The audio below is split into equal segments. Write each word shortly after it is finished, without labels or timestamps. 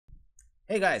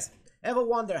Hey guys, ever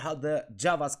wonder how the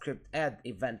JavaScript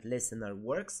addEventListener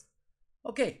works?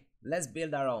 Okay, let's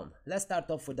build our own. Let's start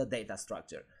off with the data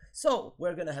structure. So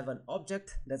we're gonna have an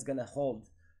object that's gonna hold,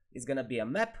 it's gonna be a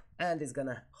map, and it's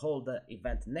gonna hold the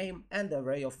event name and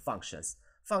array of functions.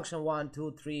 Function 1,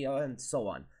 2, 3, and so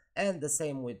on. And the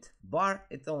same with bar,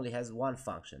 it only has one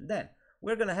function. Then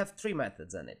we're gonna have three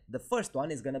methods on it. The first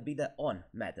one is gonna be the on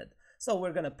method. So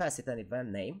we're gonna pass it an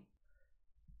event name.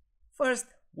 First,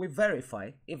 we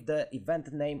verify if the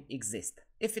event name exists.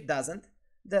 If it doesn't,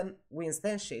 then we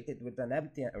instantiate it with an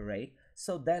empty array,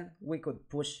 so then we could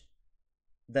push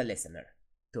the listener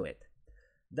to it.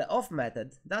 The off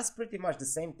method does pretty much the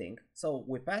same thing, so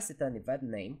we pass it an event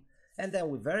name, and then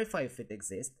we verify if it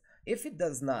exists. If it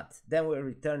does not, then we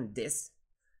return this,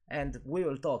 and we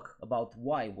will talk about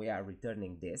why we are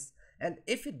returning this. And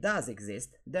if it does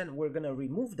exist, then we're gonna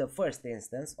remove the first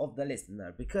instance of the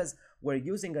listener, because we're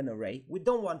using an array, we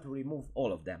don't want to remove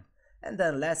all of them. And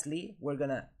then lastly, we're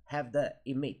gonna have the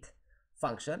emit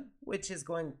function, which is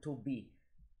going to be,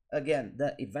 again,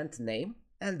 the event name,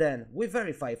 and then we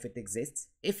verify if it exists.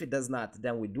 If it does not,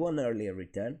 then we do an earlier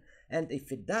return, and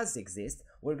if it does exist,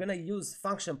 we're gonna use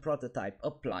function prototype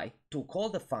apply to call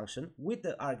the function with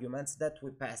the arguments that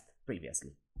we passed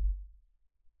previously.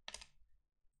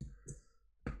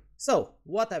 So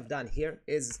what I've done here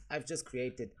is I've just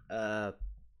created a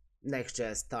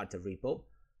Next.js starter repo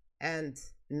and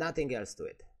nothing else to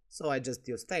it. So I just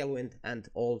use Tailwind and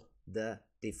all the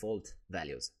default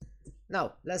values.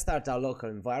 Now let's start our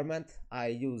local environment. I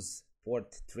use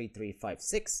port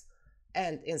 3356,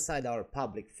 and inside our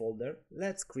public folder,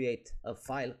 let's create a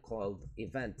file called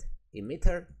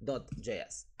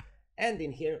EventEmitter.js. And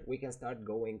in here we can start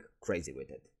going crazy with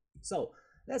it. So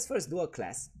let's first do a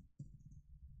class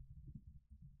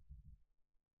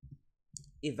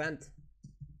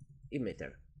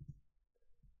EventEmitter,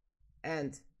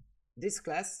 and this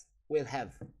class will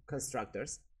have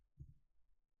constructors,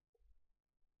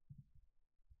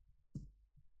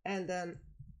 and then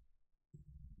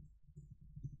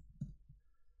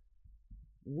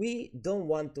we don't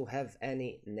want to have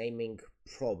any naming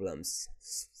problems.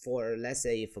 For, let's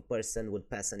say, if a person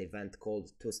would pass an event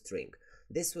called toString,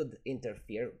 this would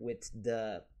interfere with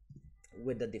the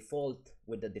default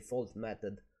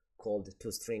method called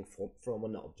toString from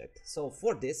an object. So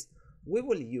for this, we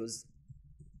will use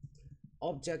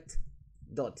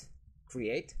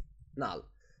object.create null.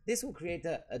 This will create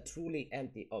a truly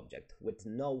empty object with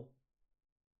no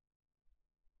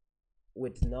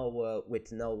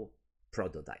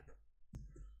prototype.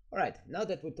 All right, now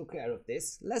that we took care of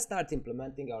this, let's start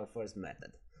implementing our first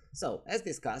method. So as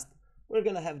discussed, we're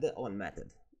gonna have the on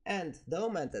method, and the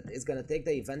on method is gonna take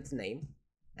the event name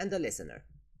and the listener.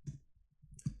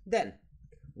 Then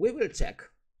we will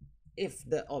check if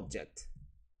the object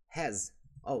has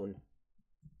own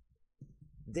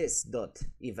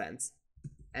this.events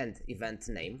and event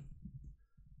name,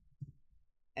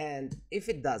 and if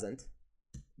it doesn't,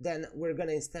 then we're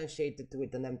gonna instantiate it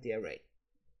with an empty array,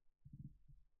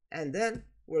 and then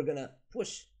we're gonna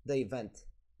push the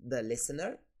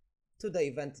listener to the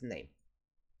event name.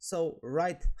 So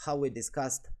write how we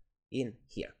discussed in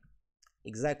here,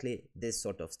 exactly this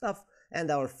sort of stuff, and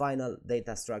our final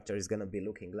data structure is gonna be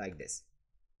looking like this.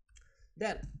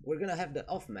 Then we're gonna have the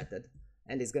off method,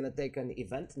 and it's gonna take an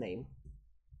event name,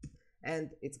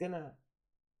 and it's gonna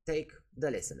take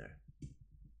the listener.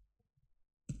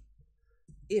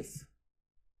 If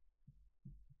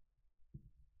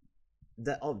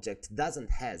the object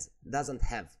doesn't have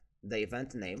the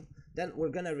event name, then we're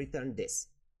gonna return this.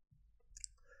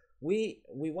 We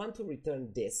want to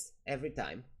return this every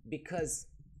time because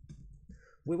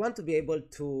we want to be able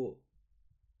to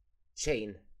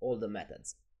chain all the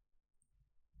methods.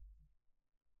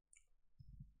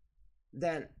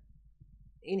 Then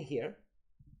in here,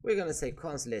 we're gonna say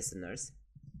const listeners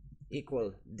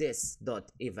equal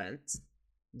this.event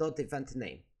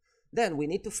name. Then we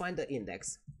need to find the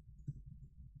index.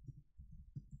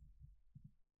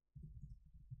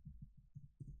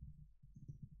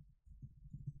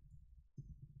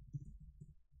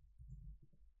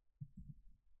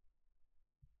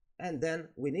 And then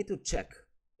we need to check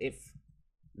if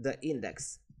the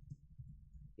index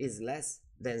is less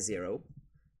than 0,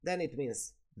 then it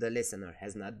means the listener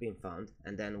has not been found,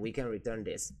 and then we can return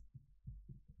this.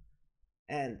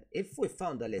 And if we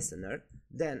found the listener,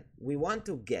 then we want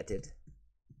to get it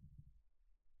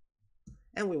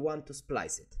and we want to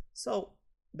splice it. So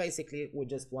basically we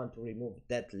just want to remove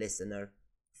that listener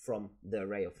from the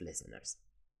array of listeners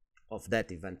of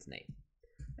that event name.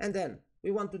 And then we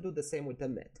want to do the same with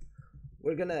emit.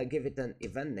 We're gonna give it an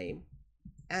event name,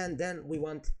 and then we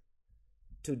want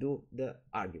to do the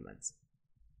arguments.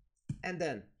 And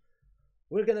then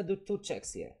we're gonna do two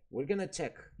checks here. We're gonna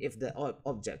check if the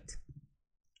object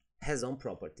has on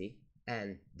property,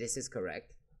 and this is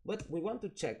correct, but we want to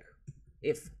check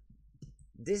if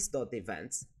this dot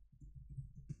events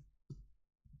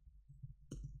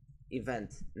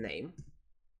event name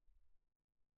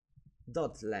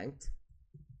dot length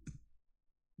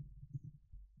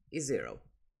is 0.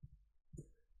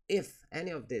 If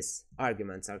any of these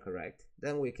arguments are correct,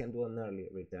 then we can do an early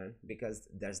return because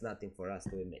there's nothing for us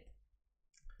to emit.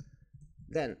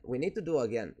 Then we need to do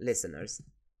again listeners,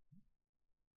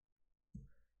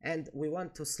 and we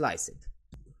want to slice it.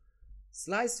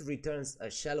 Slice returns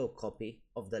a shallow copy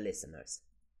of the listeners.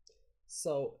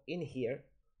 So in here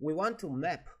we want to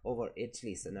map over each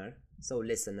listener, so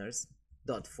listeners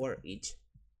dot for each,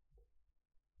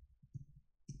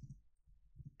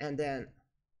 and then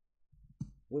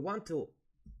we want to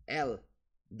l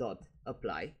dot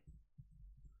apply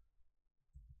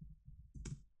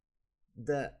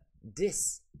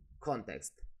this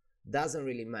context doesn't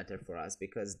really matter for us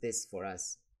because this for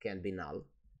us can be null,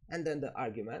 and then the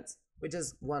arguments, we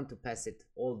just want to pass it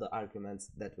all the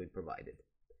arguments that we provided,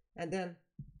 and then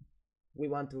we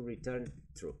want to return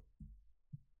true.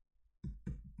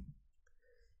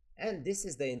 And this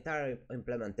is the entire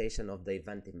implementation of the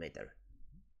EventEmitter.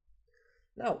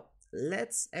 Now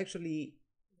let's actually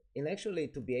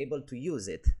to be able to use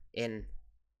it in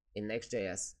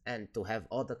Next.js and to have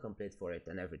autocomplete for it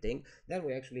and everything, then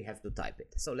we actually have to type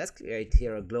it. So let's create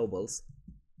here a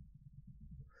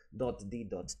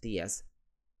globals.d.ts,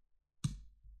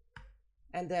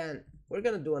 and then we're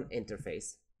gonna do an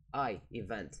interface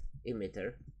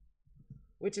EventEmitter,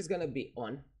 which is gonna be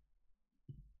on,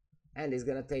 and is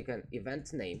gonna take an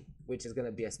event name, which is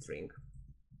gonna be a string,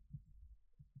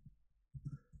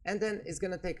 and then it's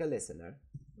gonna take a listener,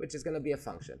 which is gonna be a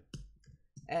function,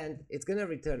 and it's gonna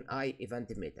return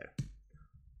EventEmitter.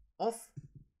 Off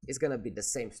is gonna be the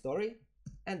same story,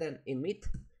 and then emit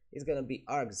is gonna be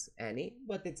args any,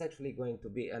 but it's actually going to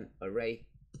be an array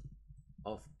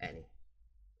of any.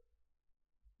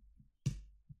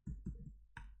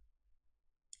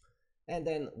 And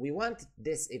then we want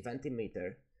this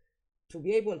EventEmitter to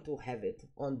be able to have it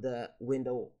on the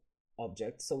window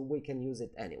object so we can use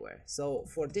it anywhere. So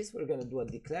for this we're gonna do a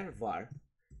declare var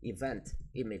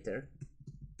EventEmitter,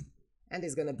 and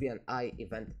it's gonna be an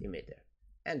EventEmitter.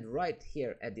 And right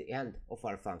here at the end of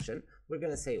our function we're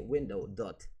gonna say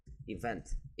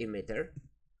window.EventEmitter,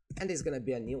 and it's gonna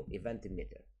be a new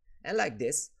EventEmitter. And like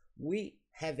this we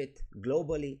have it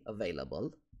globally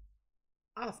available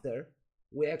after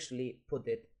we actually put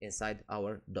it inside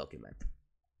our document.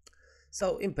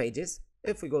 So in pages,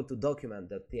 if we go to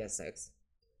document.tsx,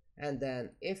 and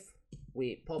then if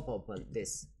we pop open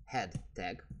this head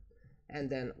tag, and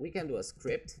then we can do a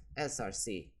script,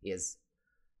 src is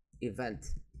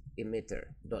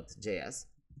EventEmitter.js,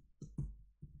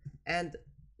 and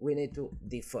we need to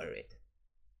defer it.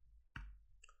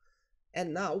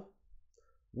 And now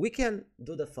we can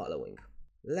do the following.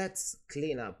 Let's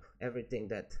clean up everything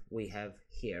that we have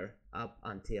here up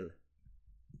until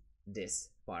this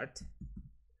part,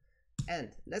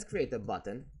 and let's create a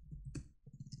button.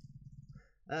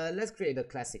 Let's create a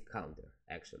classic counter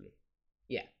actually,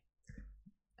 yeah,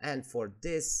 and for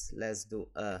this let's do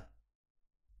a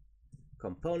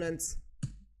components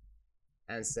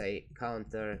and say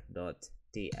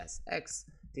counter.tsx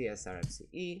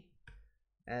tsrce,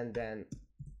 and then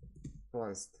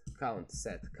const count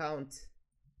set count,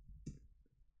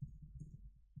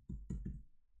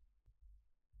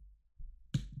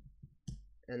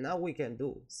 and now we can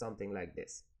do something like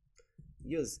this.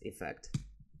 Use effect,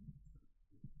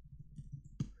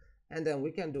 and then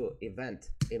we can do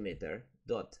EventEmitter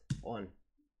dot on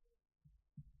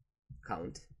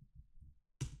count.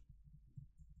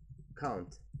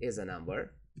 Count is a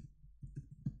number,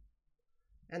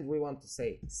 and we want to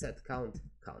say set count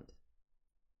count.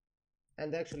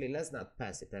 And actually let's not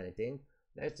pass it anything,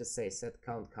 let's just say set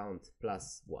count count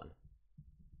plus 1.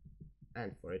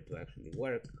 And for it to actually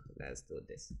work, let's do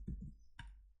this.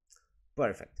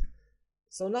 Perfect.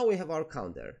 So now we have our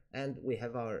counter and we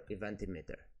have our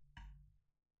EventEmitter.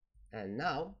 And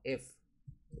now if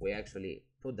we actually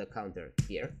put the counter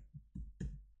here,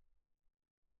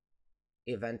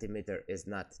 EventEmitter is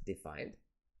not defined,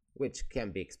 which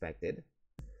can be expected.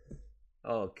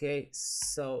 Okay,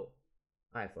 so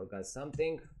I forgot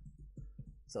something.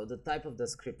 So the type of the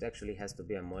script actually has to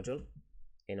be a module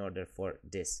in order for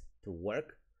this to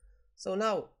work. So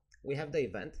now we have the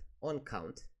event on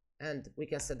count, and we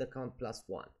can set the count plus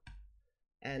 1.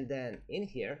 And then in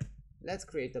here let's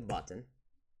create a button,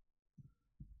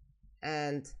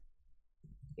 and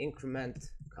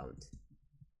increment count,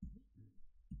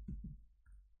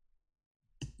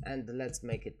 and let's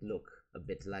make it look a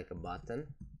bit like a button.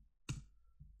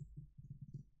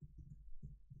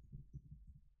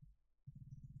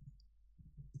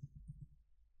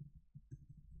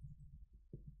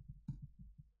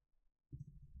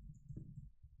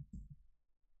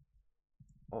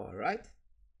 All right,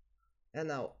 and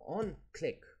now on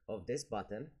click of this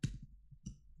button,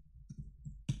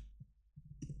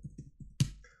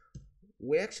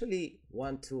 we actually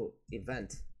want to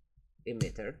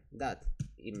EventEmitter that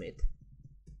emit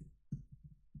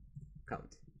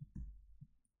count.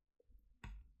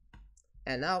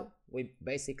 And now we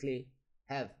basically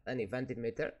have an event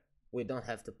emitter. We don't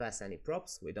have to pass any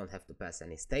props, we don't have to pass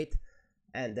any state,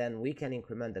 and then we can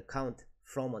increment the count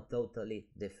from a totally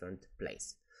different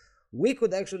place. We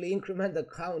could actually increment the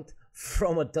count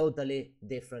from a totally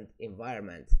different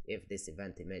environment if this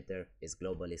event emitter is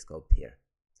globally scoped here.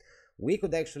 We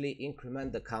could actually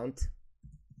increment the count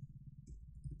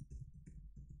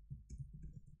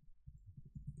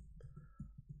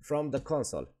from the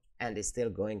console, and it's still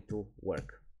going to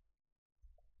work.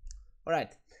 All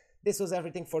right, this was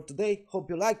everything for today. Hope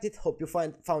you liked it. Hope you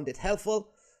found it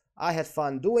helpful. I had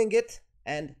fun doing it,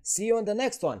 and see you on the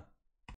next one.